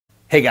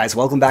Hey guys,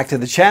 welcome back to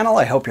the channel.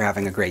 I hope you're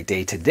having a great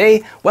day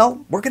today.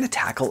 Well, we're going to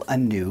tackle a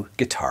new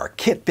guitar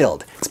kit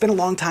build. It's been a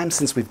long time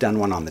since we've done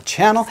one on the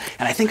channel,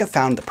 and I think I've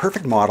found the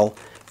perfect model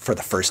for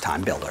the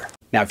first-time builder.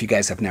 Now, if you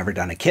guys have never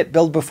done a kit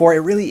build before,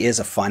 it really is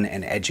a fun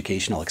and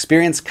educational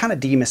experience. Kind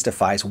of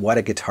demystifies what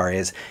a guitar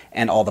is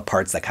and all the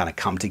parts that kind of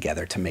come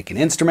together to make an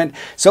instrument.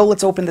 So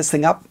let's open this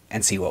thing up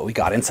and see what we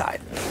got inside.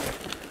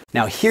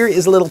 Now, here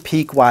is a little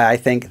peek why I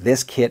think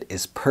this kit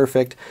is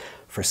perfect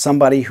for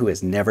somebody who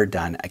has never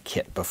done a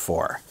kit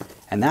before.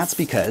 And that's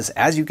because,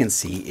 as you can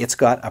see, it's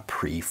got a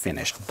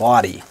pre-finished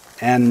body.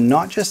 And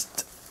not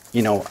just,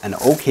 you know, an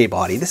okay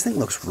body. This thing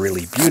looks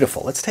really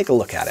beautiful. Let's take a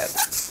look at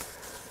it.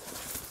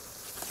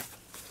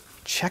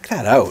 Check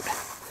that out.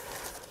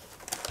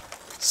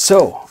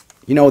 So,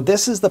 you know,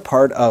 this is the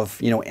part of,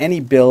 you know,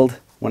 any build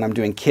when I'm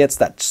doing kits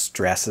that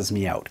stresses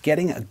me out.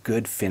 Getting a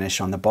good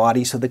finish on the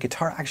body so the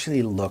guitar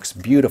actually looks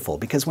beautiful.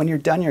 Because when you're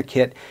done your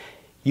kit,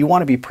 you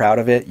want to be proud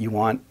of it. You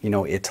want, you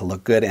know, it to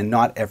look good, and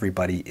not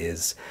everybody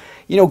is,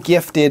 you know,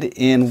 gifted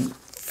in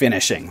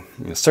finishing.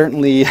 You know,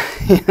 certainly,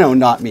 you know,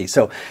 not me.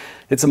 So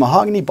it's a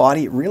mahogany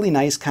body, really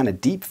nice kind of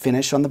deep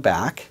finish on the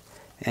back.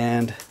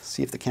 And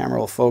see if the camera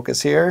will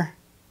focus here.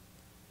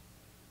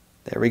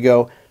 There we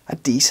go. A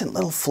decent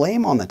little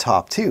flame on the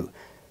top too.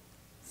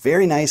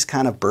 Very nice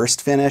kind of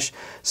burst finish.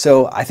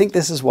 So I think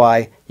this is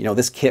why, you know,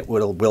 this kit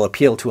will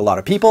appeal to a lot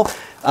of people.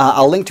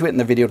 I'll link to it in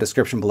the video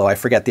description below. I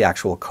forget the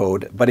actual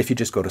code, but if you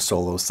just go to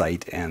SOLI's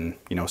site and,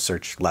 you know,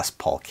 search Les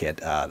Paul kit,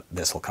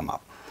 this will come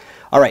up.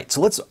 All right,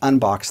 so let's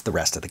unbox the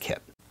rest of the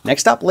kit.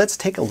 Next up, let's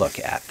take a look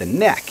at the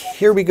neck.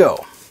 Here we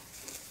go.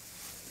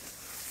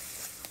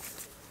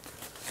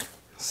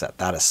 Set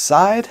that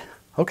aside.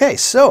 Okay,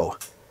 so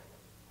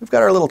we've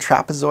got our little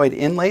trapezoid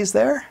inlays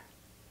there.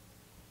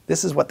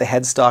 This is what the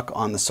headstock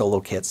on the solo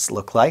kits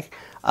look like.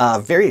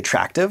 Very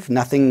attractive,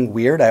 nothing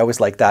weird. I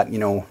always like that, you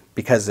know,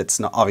 because it's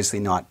not,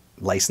 obviously not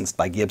licensed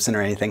by Gibson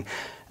or anything.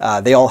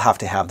 They all have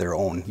to have their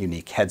own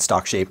unique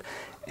headstock shape.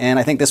 And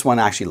I think this one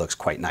actually looks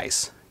quite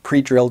nice.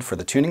 Pre-drilled for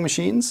the tuning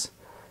machines.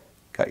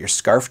 Got your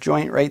scarf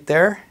joint right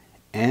there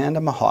and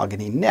a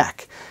mahogany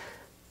neck.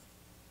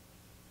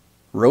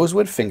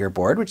 Rosewood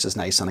fingerboard, which is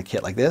nice on a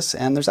kit like this.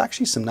 And there's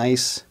actually some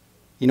nice,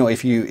 you know,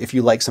 if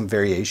you like some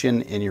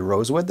variation in your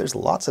rosewood, there's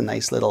lots of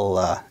nice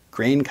little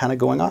grain kind of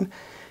going on,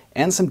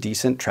 and some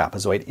decent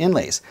trapezoid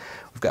inlays.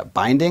 We've got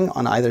binding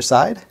on either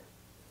side.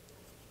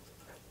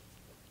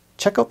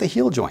 Check out the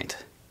heel joint.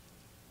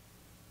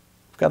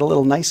 We've got a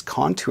little nice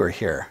contour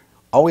here.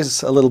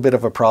 Always a little bit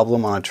of a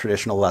problem on a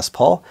traditional Les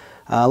Paul.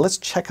 Let's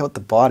check out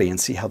the body and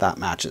see how that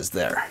matches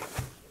there.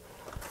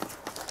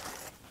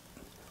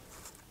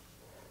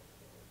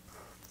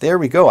 There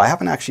we go. I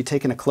haven't actually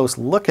taken a close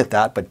look at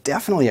that, but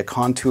definitely a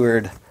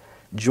contoured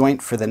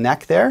joint for the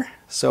neck there.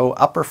 So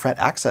upper fret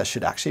access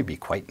should actually be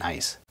quite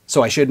nice.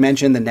 So I should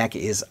mention the neck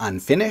is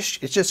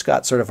unfinished. It's just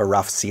got sort of a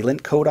rough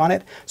sealant coat on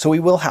it. So we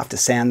will have to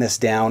sand this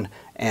down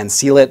and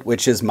seal it,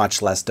 which is much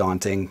less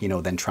daunting, you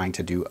know, than trying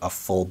to do a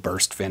full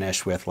burst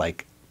finish with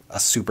like a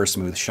super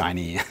smooth,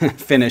 shiny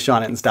finish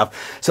on it and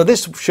stuff. So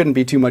this shouldn't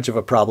be too much of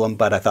a problem,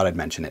 but I thought I'd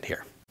mention it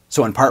here.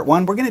 So in part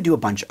one, we're going to do a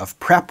bunch of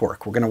prep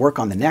work. We're going to work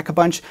on the neck a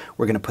bunch.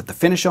 We're going to put the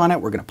finish on it.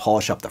 We're going to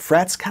polish up the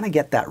frets, kind of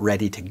get that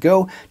ready to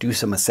go, do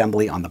some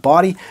assembly on the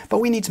body. But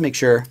we need to make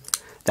sure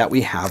that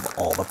we have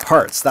all the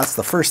parts. That's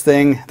the first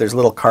thing. There's a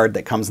little card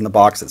that comes in the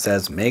box that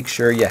says, make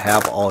sure you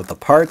have all of the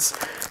parts.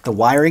 The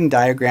wiring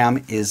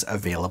diagram is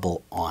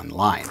available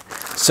online.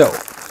 So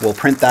we'll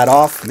print that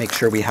off, make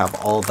sure we have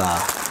all the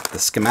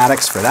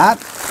schematics for that.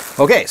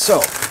 Okay,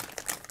 so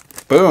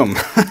boom.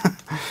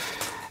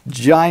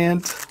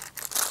 Giant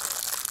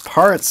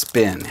parts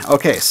bin.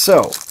 Okay,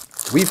 so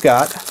we've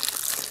got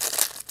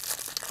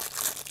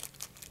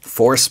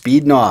 4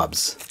 speed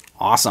knobs.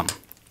 Awesome.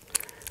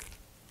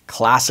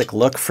 Classic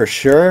look for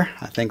sure.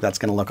 I think that's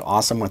going to look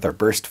awesome with our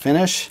burst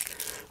finish.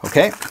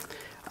 Okay,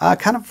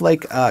 kind of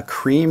like a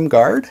cream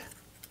guard.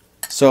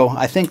 So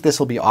I think this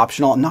will be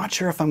optional. I'm not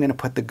sure if I'm going to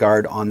put the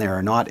guard on there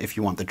or not. If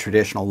you want the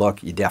traditional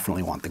look, you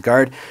definitely want the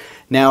guard.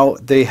 Now,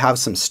 they have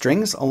some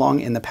strings along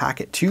in the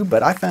packet too,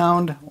 but I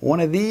found one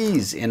of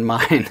these in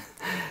mine.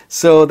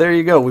 So there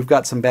you go. We've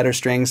got some better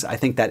strings. I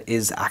think that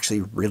is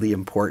actually really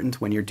important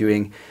when you're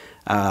doing,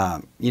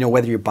 you know,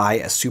 whether you buy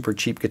a super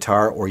cheap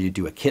guitar or you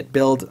do a kit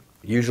build,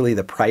 usually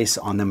the price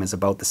on them is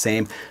about the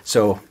same.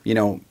 So, you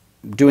know,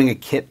 doing a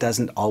kit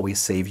doesn't always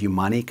save you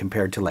money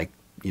compared to, like,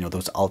 you know,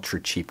 those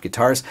ultra cheap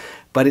guitars,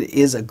 but it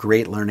is a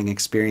great learning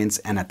experience.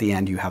 And at the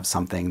end, you have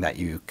something that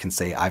you can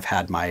say, I've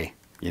had my,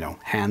 you know,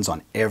 hands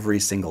on every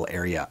single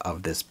area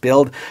of this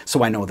build,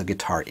 so I know the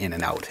guitar in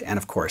and out. And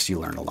of course, you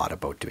learn a lot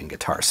about doing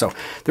guitar. So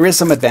there is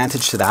some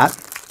advantage to that.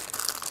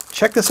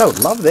 Check this out.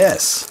 Love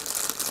this.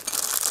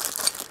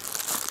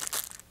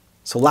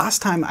 So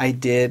last time I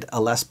did a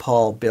Les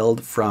Paul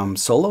build from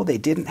Solo, they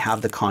didn't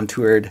have the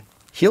contoured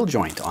heel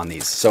joint on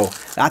these. So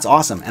that's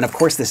awesome. And of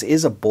course, this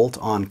is a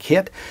bolt-on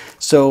kit.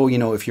 So, you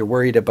know, if you're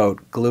worried about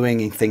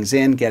gluing things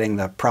in, getting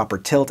the proper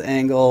tilt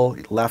angle,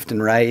 left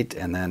and right,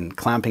 and then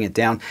clamping it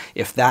down,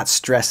 if that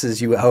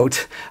stresses you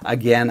out,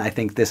 again, I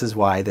think this is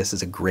why this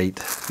is a great,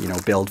 you know,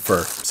 build for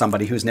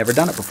somebody who's never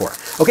done it before.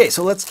 Okay,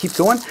 so let's keep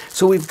going.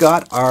 So we've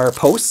got our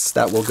posts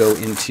that will go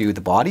into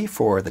the body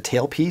for the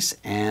tailpiece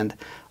and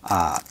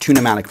two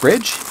pneumatic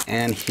bridge.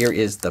 And here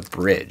is the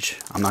bridge.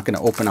 I'm not going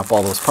to open up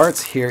all those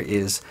parts. Here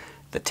is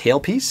the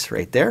tailpiece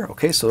right there.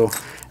 Okay, so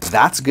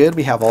that's good.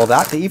 We have all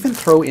that. They even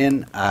throw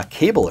in a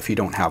cable if you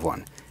don't have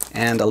one,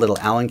 and a little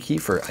Allen key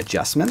for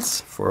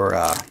adjustments for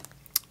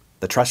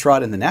the truss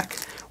rod in the neck.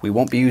 We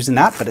won't be using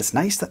that, but it's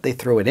nice that they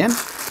throw it in.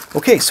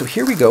 Okay, so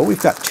here we go.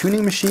 We've got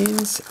tuning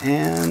machines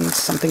and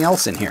something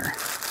else in here.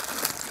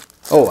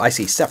 Oh, I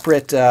see.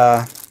 Separate,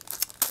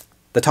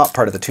 the top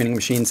part of the tuning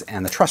machines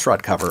and the truss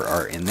rod cover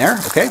are in there.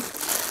 Okay,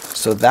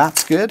 so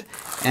that's good.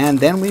 And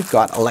then we've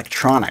got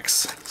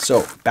electronics.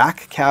 So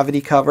back cavity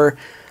cover,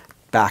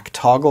 back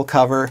toggle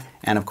cover,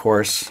 and of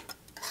course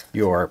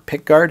your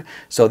pick guard.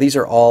 So these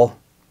are all,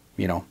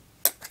 you know,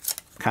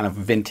 kind of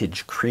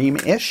vintage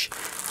cream-ish.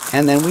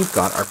 And then we've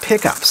got our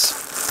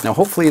pickups. Now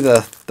hopefully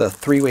the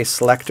three-way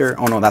selector,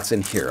 oh no, that's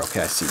in here.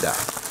 Okay, I see that.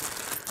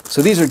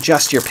 So these are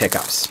just your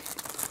pickups.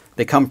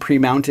 They come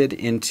pre-mounted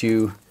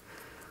into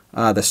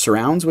the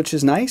surrounds, which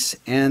is nice.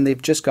 And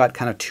they've just got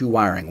kind of two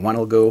wiring. One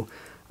will go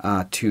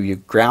to your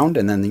ground,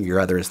 and then your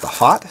other is the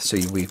hot. So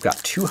we've got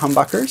two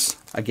humbuckers.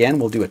 Again,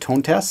 we'll do a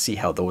tone test, see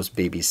how those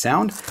babies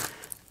sound.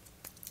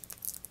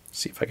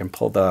 See if I can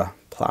pull the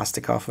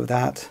plastic off of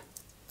that.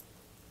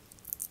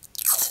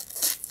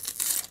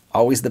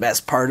 Always the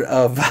best part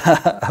of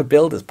a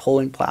build is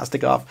pulling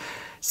plastic off.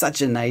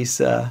 Such a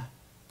nice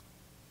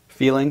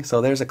feeling.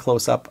 So there's a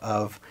close-up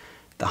of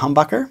the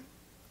humbucker.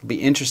 It'll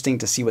be interesting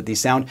to see what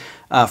these sound.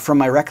 From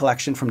my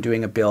recollection from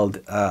doing a build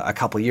a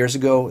couple years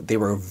ago, they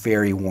were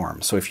very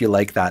warm. So if you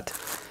like that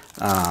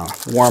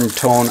warm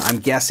tone, I'm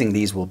guessing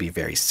these will be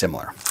very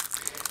similar.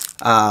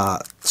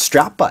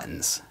 Strap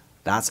buttons,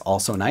 that's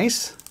also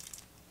nice.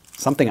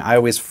 Something I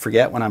always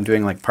forget when I'm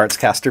doing like parts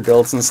caster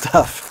builds and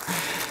stuff.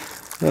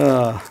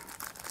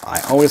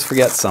 I always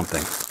forget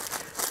something.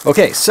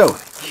 Okay, so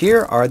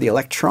here are the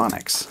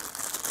electronics.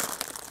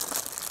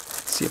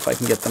 Let's see if I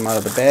can get them out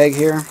of the bag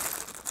here.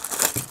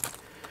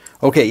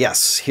 Okay,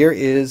 yes, here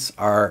is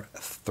our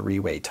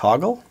three-way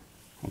toggle.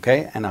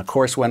 Okay, and of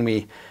course when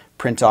we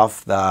print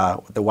off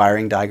the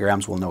wiring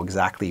diagrams, we'll know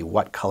exactly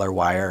what color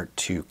wire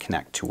to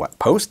connect to what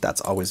post.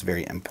 That's always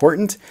very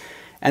important.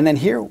 And then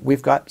here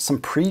we've got some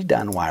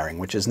pre-done wiring,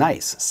 which is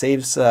nice.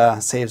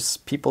 Saves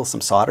people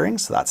some soldering,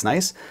 so that's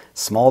nice.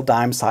 Small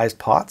dime-sized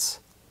pots.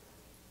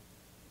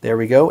 There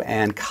we go,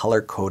 and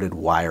color-coded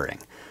wiring.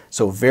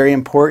 So very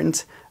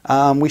important.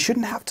 We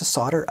shouldn't have to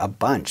solder a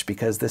bunch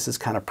because this is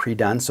kind of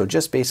pre-done. So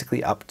just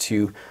basically up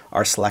to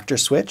our selector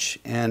switch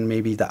and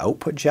maybe the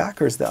output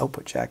jack, or is the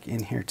output jack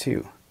in here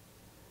too?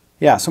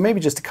 Yeah, so maybe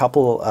just a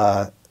couple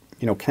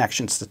you know,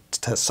 connections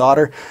to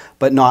solder,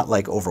 but not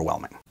like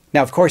overwhelming.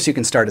 Now, of course, you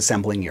can start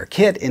assembling your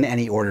kit in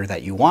any order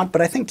that you want,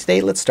 but I think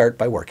today let's start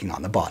by working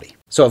on the body.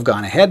 So I've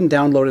gone ahead and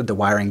downloaded the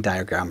wiring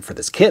diagram for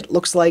this kit.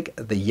 Looks like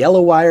the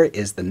yellow wire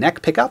is the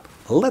neck pickup.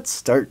 Let's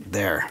start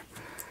there.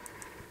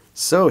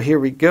 So here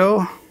we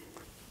go.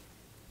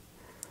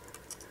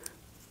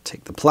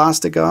 Take the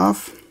plastic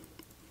off.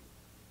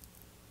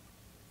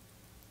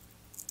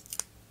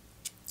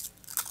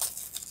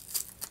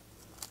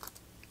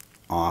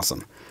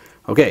 Awesome.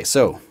 Okay,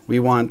 so we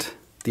want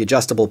the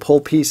adjustable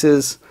pull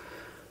pieces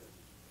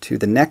to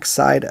the neck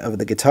side of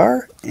the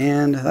guitar,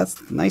 and that's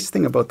the nice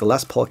thing about the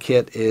Les Paul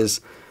kit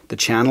is the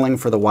channeling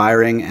for the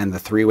wiring and the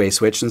three-way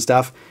switch and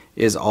stuff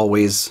is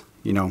always,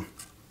 you know,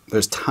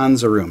 there's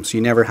tons of room, so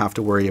you never have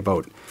to worry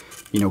about,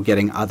 you know,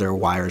 getting other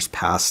wires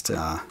past,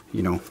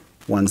 you know,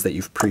 ones that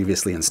you've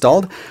previously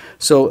installed.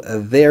 So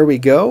there we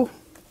go.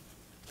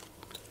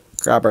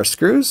 Grab our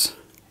screws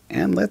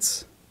and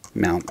let's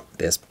mount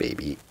this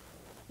baby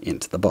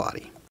into the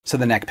body. So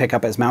the neck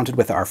pickup is mounted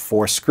with our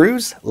 4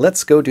 screws.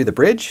 Let's go do the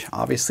bridge.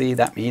 Obviously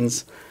that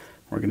means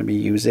we're going to be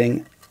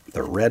using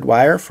the red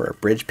wire for a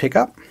bridge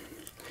pickup,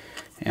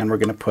 and we're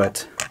going to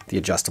put the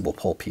adjustable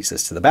pull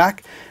pieces to the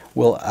back.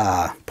 We'll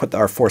put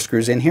our 4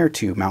 screws in here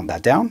to mount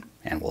that down,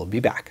 and we'll be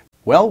back.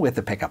 Well, with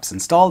the pickups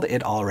installed,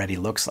 it already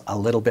looks a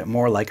little bit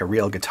more like a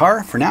real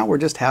guitar. For now, we're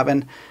just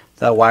having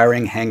the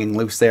wiring hanging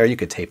loose there. You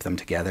could tape them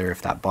together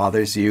if that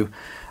bothers you.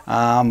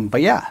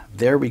 But yeah,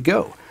 there we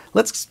go.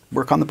 Let's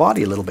work on the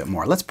body a little bit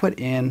more. Let's put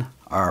in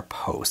our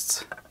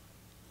posts.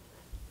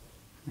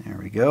 There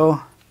we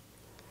go.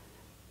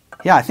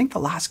 Yeah, I think the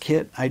last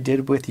kit I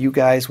did with you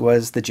guys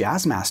was the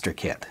Jazzmaster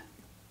kit.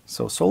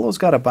 So Solo's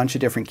got a bunch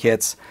of different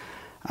kits.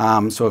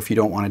 So if you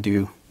don't want to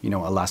do, you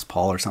know, a Les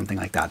Paul or something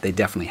like that, they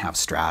definitely have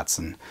Strats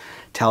and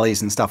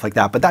Tellys and stuff like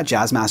that. But that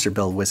Jazzmaster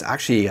build was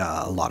actually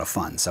a lot of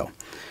fun. So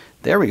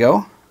there we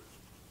go.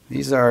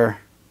 These are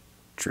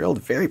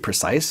drilled very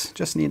precise,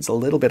 just needs a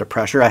little bit of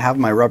pressure. I have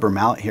my rubber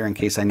mallet here in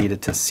case I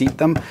needed to seat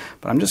them,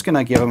 but I'm just going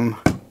to give them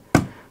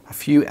a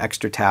few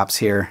extra taps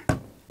here.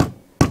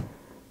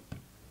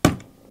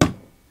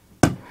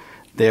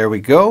 There we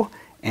go,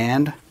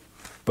 and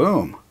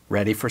boom,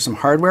 ready for some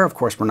hardware. Of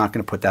course, we're not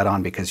going to put that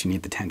on because you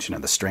need the tension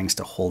of the strings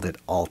to hold it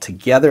all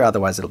together,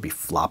 otherwise it'll be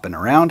flopping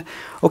around.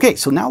 Okay,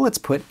 so now let's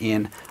put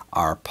in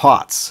our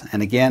pots.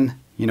 And again,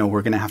 you know,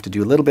 we're going to have to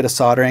do a little bit of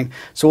soldering,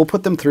 so we'll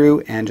put them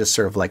through and just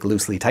sort of like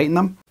loosely tighten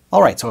them.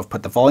 All right, so I've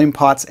put the volume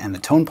pots and the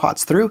tone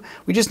pots through.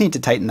 We just need to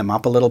tighten them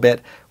up a little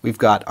bit. We've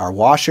got our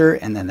washer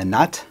and then the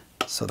nut,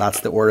 so that's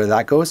the order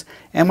that goes.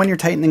 And when you're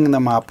tightening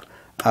them up,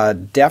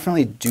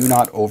 definitely do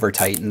not over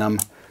tighten them.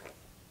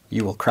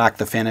 You will crack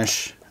the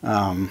finish.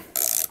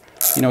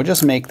 You know,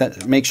 just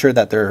make sure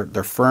that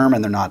they're firm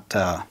and they're not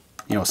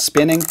you know,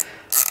 spinning,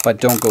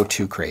 but don't go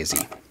too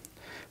crazy.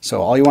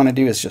 So all you want to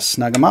do is just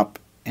snug them up,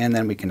 and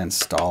then we can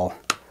install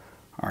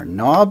our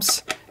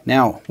knobs.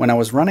 Now, when I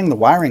was running the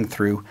wiring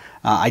through,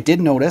 I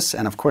did notice,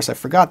 and of course I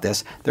forgot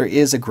this, there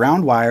is a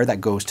ground wire that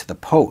goes to the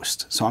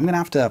post. So I'm going to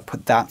have to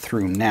put that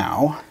through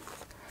now.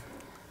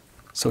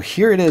 So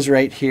here it is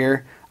right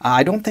here.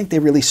 I don't think they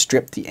really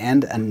stripped the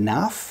end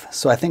enough,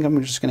 so I think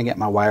I'm just going to get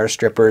my wire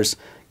strippers,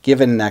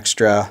 give it an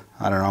extra,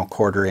 I don't know,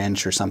 1/4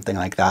 inch or something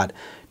like that,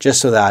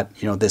 just so that,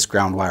 you know, this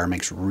ground wire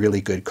makes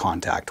really good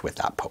contact with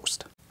that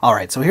post. All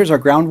right, so here's our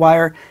ground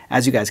wire.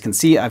 As you guys can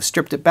see, I've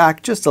stripped it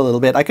back just a little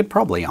bit. I could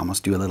probably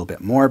almost do a little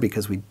bit more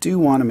because we do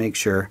want to make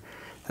sure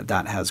that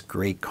that has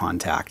great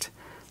contact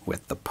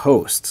with the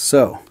post.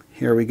 So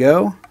here we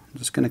go. I'm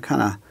just going to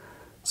kind of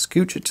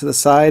scooch it to the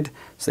side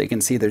so you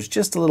can see there's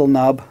just a little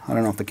nub. I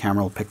don't know if the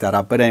camera will pick that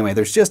up, but anyway,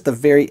 there's just the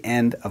very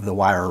end of the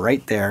wire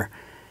right there.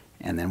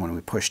 And then when we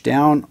push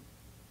down,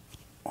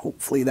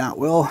 hopefully that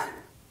will.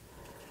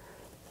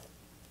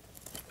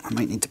 I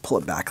might need to pull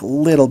it back a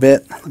little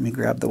bit. Let me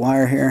grab the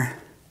wire here.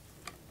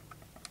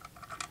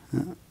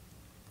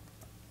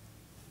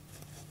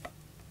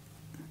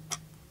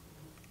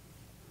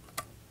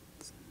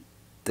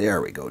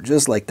 There we go,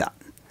 just like that.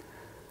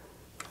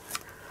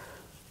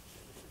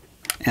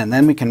 And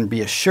then we can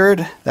be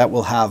assured that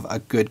we'll have a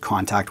good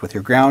contact with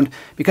your ground,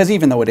 because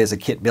even though it is a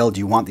kit build,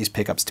 you want these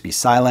pickups to be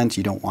silent.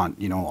 You don't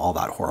want, you know, all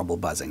that horrible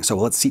buzzing. So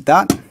let's seat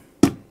that,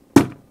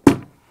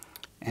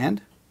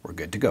 and we're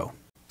good to go.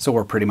 So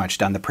we're pretty much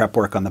done the prep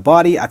work on the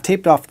body. I've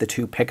taped off the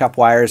 2 pickup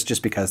wires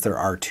just because there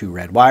are 2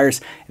 red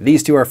wires.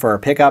 These 2 are for our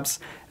pickups.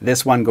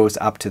 This one goes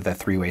up to the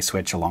 3-way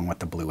switch along with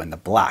the blue and the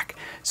black.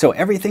 So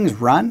everything's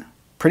run,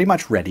 pretty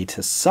much ready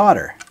to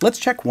solder. Let's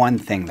check one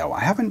thing though.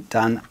 I haven't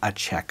done a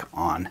check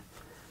on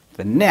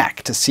the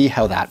neck to see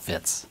how that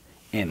fits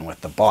in with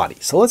the body.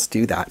 So let's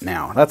do that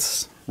now.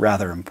 That's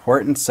rather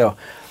important. So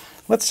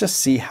let's just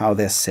see how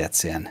this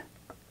sits in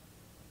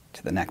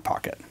to the neck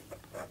pocket.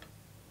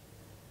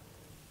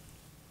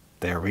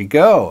 There we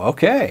go.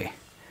 Okay.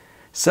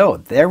 So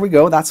there we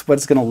go. That's what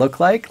it's going to look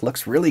like.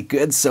 Looks really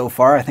good so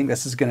far. I think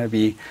this is going to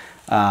be,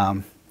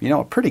 you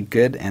know, a pretty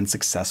good and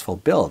successful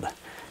build.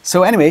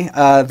 So anyway,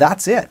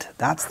 that's it.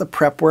 That's the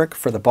prep work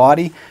for the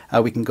body.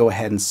 We can go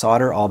ahead and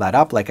solder all that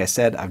up. Like I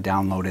said, I've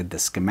downloaded the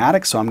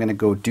schematic, so I'm going to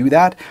go do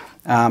that.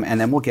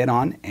 And then we'll get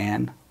on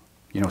and,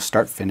 you know,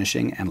 start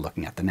finishing and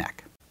looking at the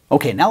neck.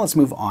 Okay, now let's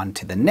move on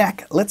to the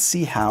neck. Let's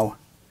see how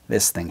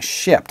this thing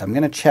shipped. I'm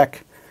going to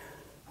check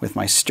with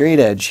my straight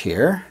edge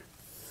here.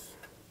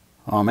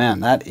 Oh man,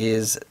 that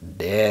is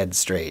dead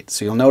straight.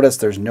 So you'll notice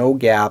there's no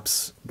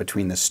gaps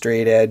between the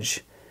straight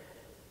edge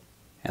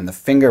and the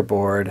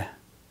fingerboard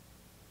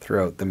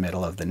throughout the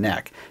middle of the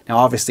neck. Now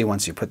obviously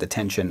once you put the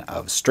tension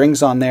of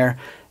strings on there,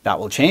 that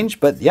will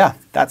change, but yeah,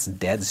 that's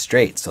dead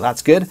straight. So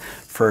that's good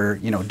for,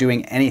 you know,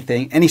 doing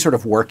anything, any sort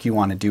of work you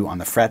want to do on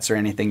the frets or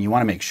anything. You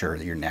want to make sure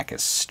that your neck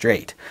is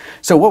straight.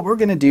 So what we're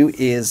going to do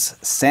is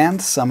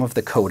sand some of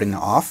the coating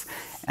off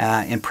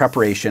in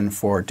preparation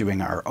for doing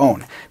our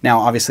own. Now,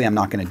 obviously, I'm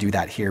not going to do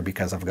that here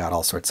because I've got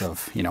all sorts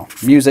of, you know,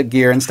 music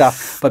gear and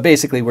stuff. But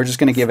basically, we're just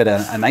going to give it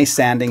a nice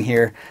sanding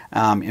here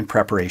in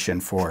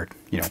preparation for,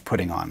 you know,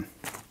 putting on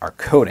our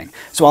coating.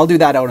 So I'll do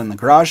that out in the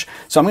garage.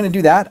 So I'm going to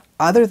do that.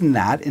 Other than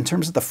that, in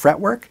terms of the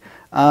fretwork,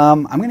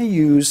 I'm going to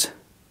use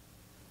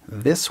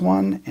this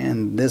one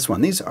and this one.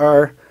 These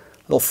are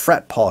little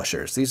fret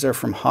polishers. These are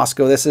from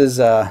Hosco. This is,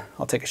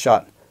 I'll take a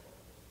shot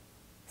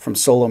from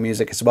Solo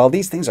Music as well.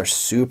 These things are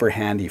super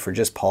handy for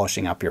just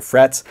polishing up your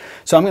frets.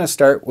 So I'm going to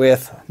start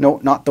with, no,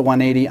 not the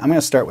 180. I'm going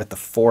to start with the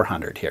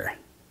 400 here.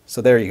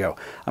 So there you go.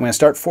 I'm going to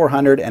start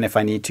 400, and if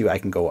I need to, I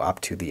can go up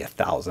to the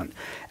 1000.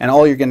 And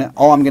all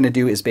I'm going to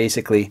do is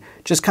basically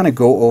just kind of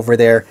go over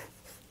there,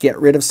 get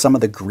rid of some of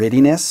the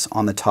grittiness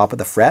on the top of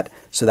the fret,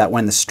 so that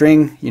when the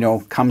string, you know,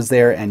 comes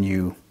there and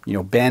you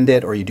know, bend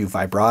it or you do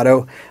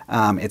vibrato,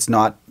 it's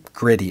not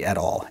gritty at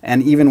all.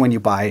 And even when you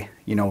buy,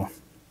 you know,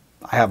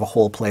 I have a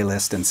whole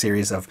playlist and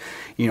series of,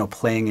 you know,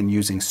 playing and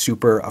using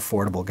super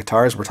affordable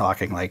guitars. We're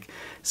talking like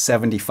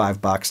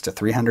 $75 to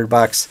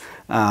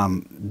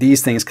 $300.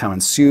 These things come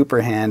in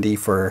super handy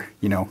for,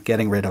 you know,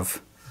 getting rid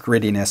of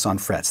grittiness on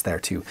frets there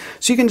too.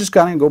 So you can just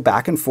kind of go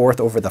back and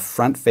forth over the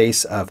front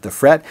face of the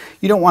fret.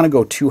 You don't want to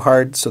go too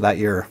hard so that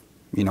you're,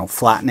 you know,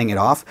 flattening it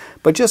off,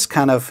 but just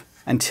kind of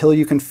until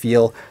you can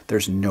feel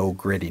there's no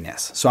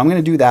grittiness. So I'm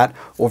going to do that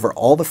over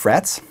all the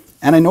frets.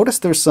 And I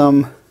noticed there's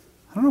some,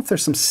 I don't know if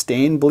there's some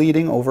stain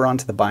bleeding over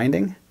onto the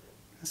binding.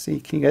 Let's see,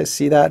 can you guys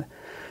see that?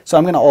 So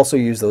I'm going to also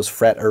use those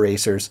fret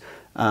erasers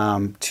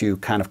to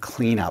kind of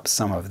clean up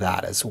some of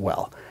that as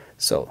well.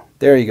 So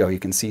there you go, you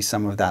can see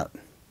some of that.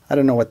 I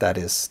don't know what that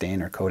is,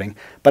 stain or coating,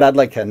 but I'd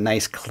like a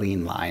nice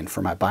clean line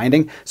for my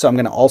binding. So I'm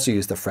going to also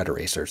use the fret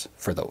erasers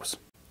for those.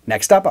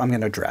 Next up, I'm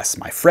going to dress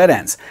my fret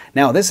ends.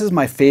 Now, this is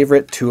my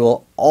favorite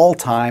tool all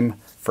time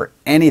for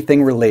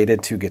anything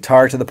related to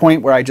guitar, to the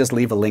point where I just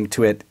leave a link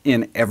to it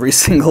in every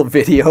single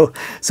video.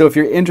 So if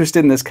you're interested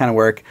in this kind of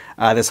work,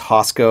 this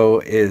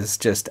Hosco is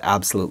just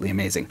absolutely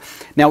amazing.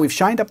 Now, we've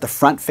shined up the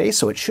front face,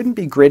 so it shouldn't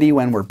be gritty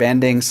when we're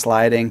bending,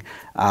 sliding,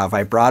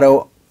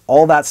 vibrato.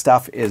 All that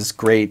stuff is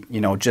great,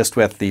 you know, just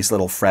with these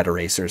little fret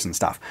erasers and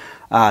stuff.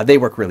 They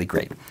work really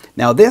great.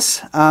 Now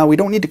this, we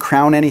don't need to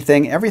crown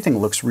anything. Everything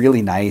looks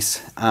really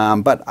nice,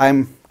 but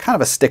I'm kind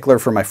of a stickler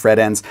for my fret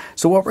ends.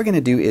 So what we're going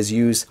to do is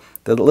use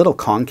the little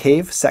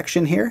concave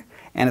section here,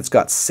 and it's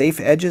got safe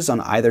edges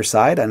on either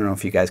side. I don't know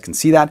if you guys can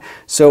see that.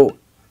 So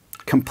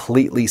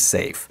completely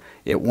safe.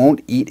 It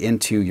won't eat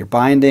into your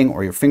binding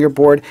or your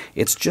fingerboard.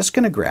 It's just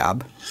going to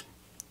grab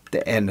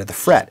the end of the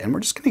fret, and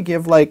we're just going to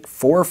give like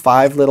 4 or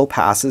 5 little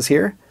passes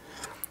here,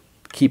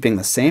 keeping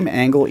the same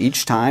angle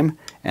each time,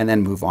 and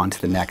then move on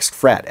to the next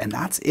fret, and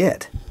that's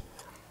it.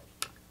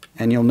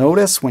 And you'll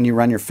notice when you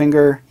run your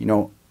finger, you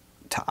know,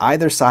 to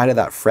either side of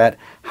that fret,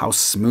 how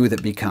smooth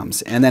it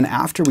becomes. And then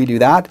after we do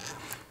that,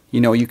 you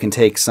know, you can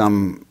take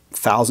some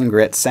 1000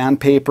 grit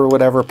sandpaper or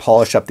whatever,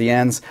 polish up the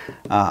ends.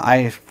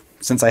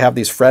 Since I have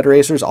these fret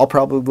erasers, I'll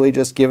probably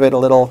just give it a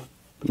little,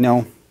 you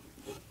know,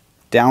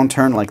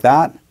 downturn like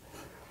that.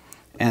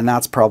 And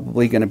that's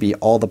probably going to be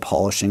all the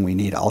polishing we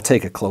need. I'll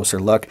take a closer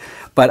look,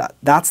 but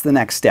that's the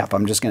next step.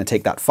 I'm just going to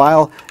take that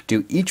file,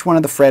 do each one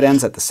of the fret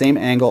ends at the same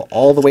angle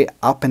all the way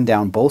up and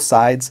down both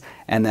sides,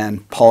 and then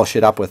polish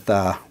it up with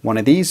one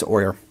of these,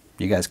 or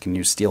you guys can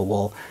use steel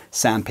wool,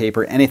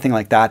 sandpaper, anything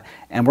like that,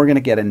 and we're going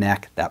to get a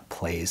neck that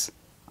plays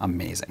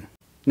amazing.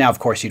 Now, of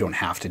course, you don't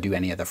have to do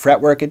any of the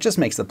fretwork. It just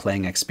makes the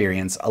playing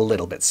experience a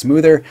little bit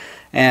smoother.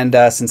 And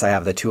since I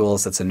have the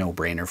tools, it's a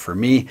no-brainer for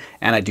me.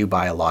 And I do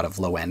buy a lot of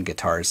low-end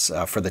guitars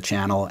for the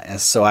channel,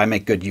 so I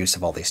make good use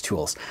of all these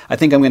tools. I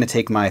think I'm going to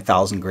take my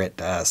 1000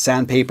 grit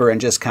sandpaper and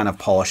just kind of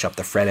polish up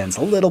the fret ends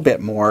a little bit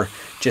more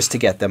just to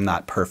get them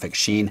that perfect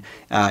sheen.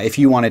 If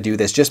you want to do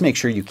this, just make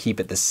sure you keep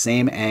it the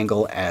same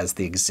angle as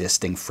the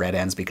existing fret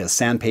ends, because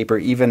sandpaper,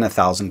 even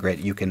 1000 grit,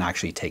 you can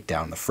actually take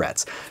down the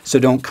frets. So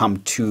don't come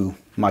too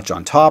much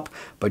on top,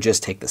 but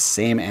just take the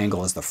same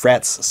angle as the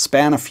frets,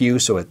 span a few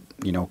so it,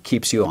 you know,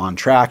 keeps you on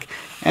track,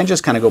 and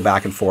just kind of go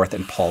back and forth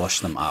and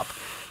polish them up.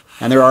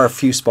 And there are a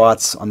few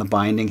spots on the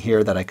binding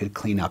here that I could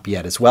clean up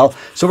yet as well.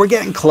 So we're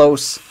getting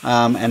close,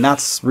 and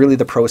that's really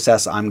the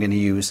process I'm going to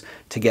use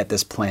to get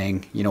this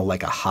playing, you know,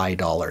 like a high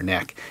dollar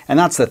neck. And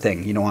that's the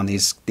thing, you know, on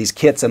these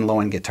kits and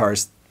low-end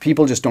guitars,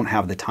 people just don't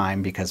have the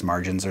time because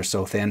margins are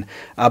so thin.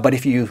 But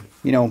if you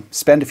know,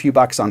 spend a few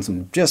bucks on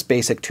some just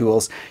basic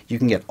tools, you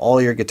can get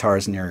all your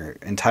guitars in your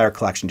entire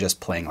collection just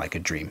playing like a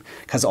dream.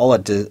 Because all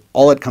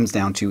it comes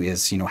down to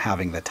is, you know,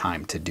 having the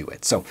time to do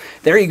it. So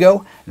there you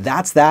go.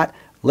 That's that.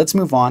 Let's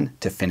move on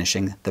to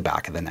finishing the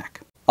back of the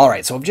neck. All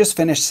right, so I've just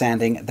finished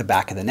sanding the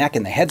back of the neck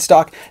and the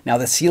headstock. Now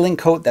the sealing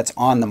coat that's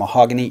on the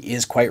mahogany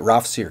is quite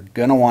rough, so you're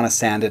gonna wanna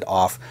sand it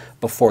off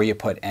before you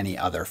put any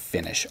other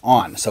finish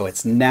on. So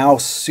it's now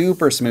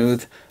super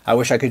smooth. I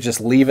wish I could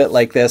just leave it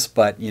like this,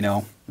 but you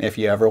know, if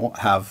you ever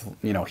have,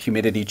 you know,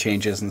 humidity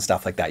changes and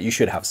stuff like that, you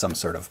should have some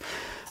sort of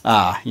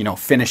you know,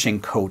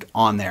 finishing coat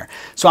on there.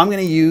 So I'm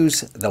going to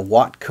use the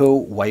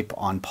Watco Wipe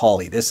on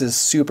Poly. This is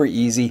super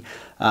easy.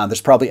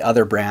 There's probably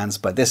other brands,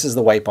 but this is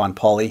the Wipe on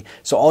Poly.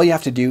 So all you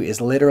have to do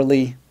is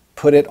literally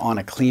put it on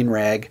a clean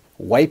rag,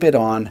 wipe it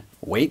on,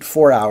 wait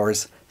 4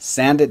 hours,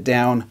 sand it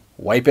down,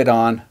 wipe it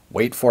on,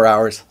 wait 4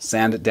 hours,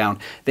 sand it down.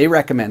 They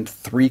recommend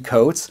 3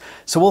 coats.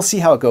 So we'll see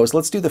how it goes.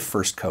 Let's do the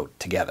first coat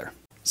together.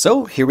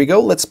 So here we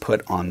go. Let's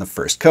put on the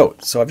first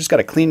coat. So I've just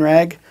got a clean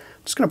rag.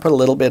 I'm just going to put a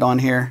little bit on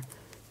here.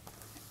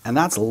 And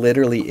that's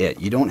literally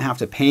it. You don't have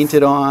to paint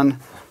it on,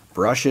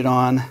 brush it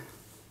on.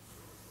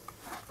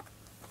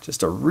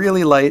 Just a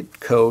really light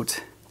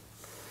coat.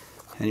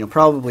 And you'll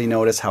probably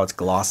notice how it's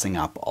glossing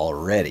up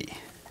already.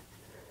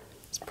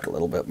 Let's put a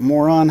little bit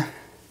more on.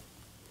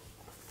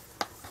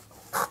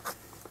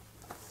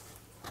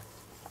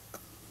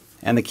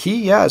 And the key,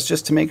 yeah, is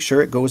just to make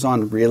sure it goes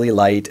on really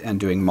light and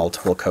doing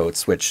multiple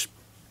coats, which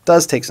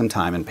does take some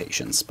time and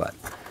patience, but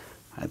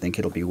I think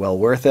it'll be well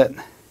worth it.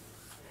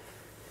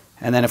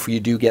 And then if you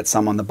do get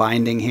some on the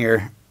binding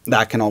here,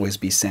 that can always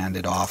be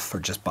sanded off or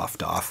just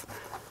buffed off.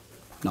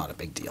 Not a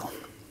big deal.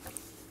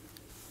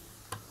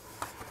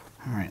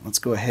 All right, let's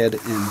go ahead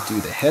and do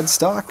the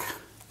headstock.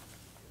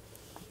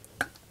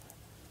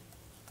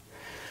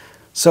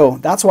 So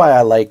that's why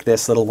I like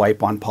this little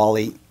Wipe on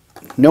Poly.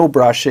 No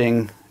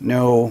brushing,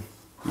 no,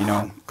 you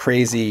know,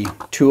 crazy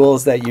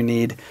tools that you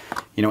need.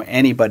 You know,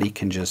 anybody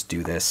can just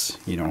do this,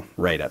 you know,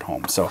 right at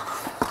home. So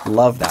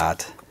love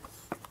that.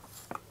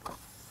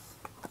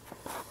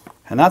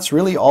 And that's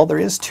really all there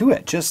is to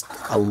it. Just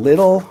a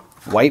little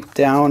wipe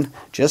down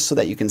just so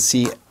that you can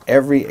see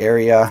every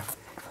area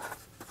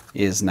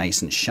is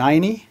nice and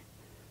shiny.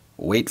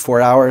 Wait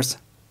 4 hours,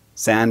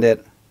 sand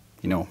it,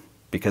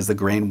 because the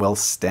grain will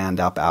stand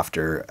up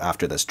after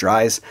this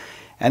dries,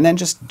 and then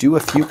just do a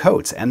few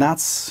coats, and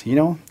that's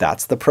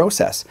the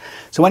process.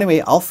 So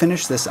anyway, I'll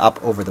finish this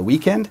up over the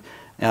weekend.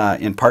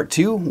 In part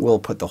 2, we'll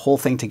put the whole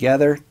thing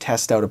together,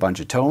 test out a bunch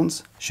of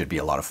tones. Should be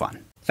a lot of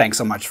fun. Thanks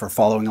so much for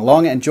following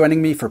along and joining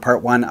me for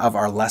part 1 of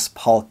our Les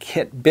Paul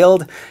kit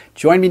build.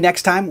 Join me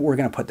next time. We're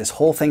going to put this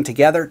whole thing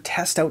together,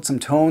 test out some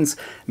tones,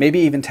 maybe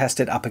even test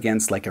it up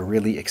against like a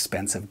really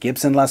expensive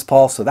Gibson Les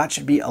Paul. So that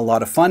should be a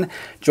lot of fun.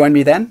 Join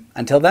me then.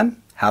 Until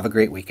then, have a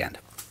great weekend.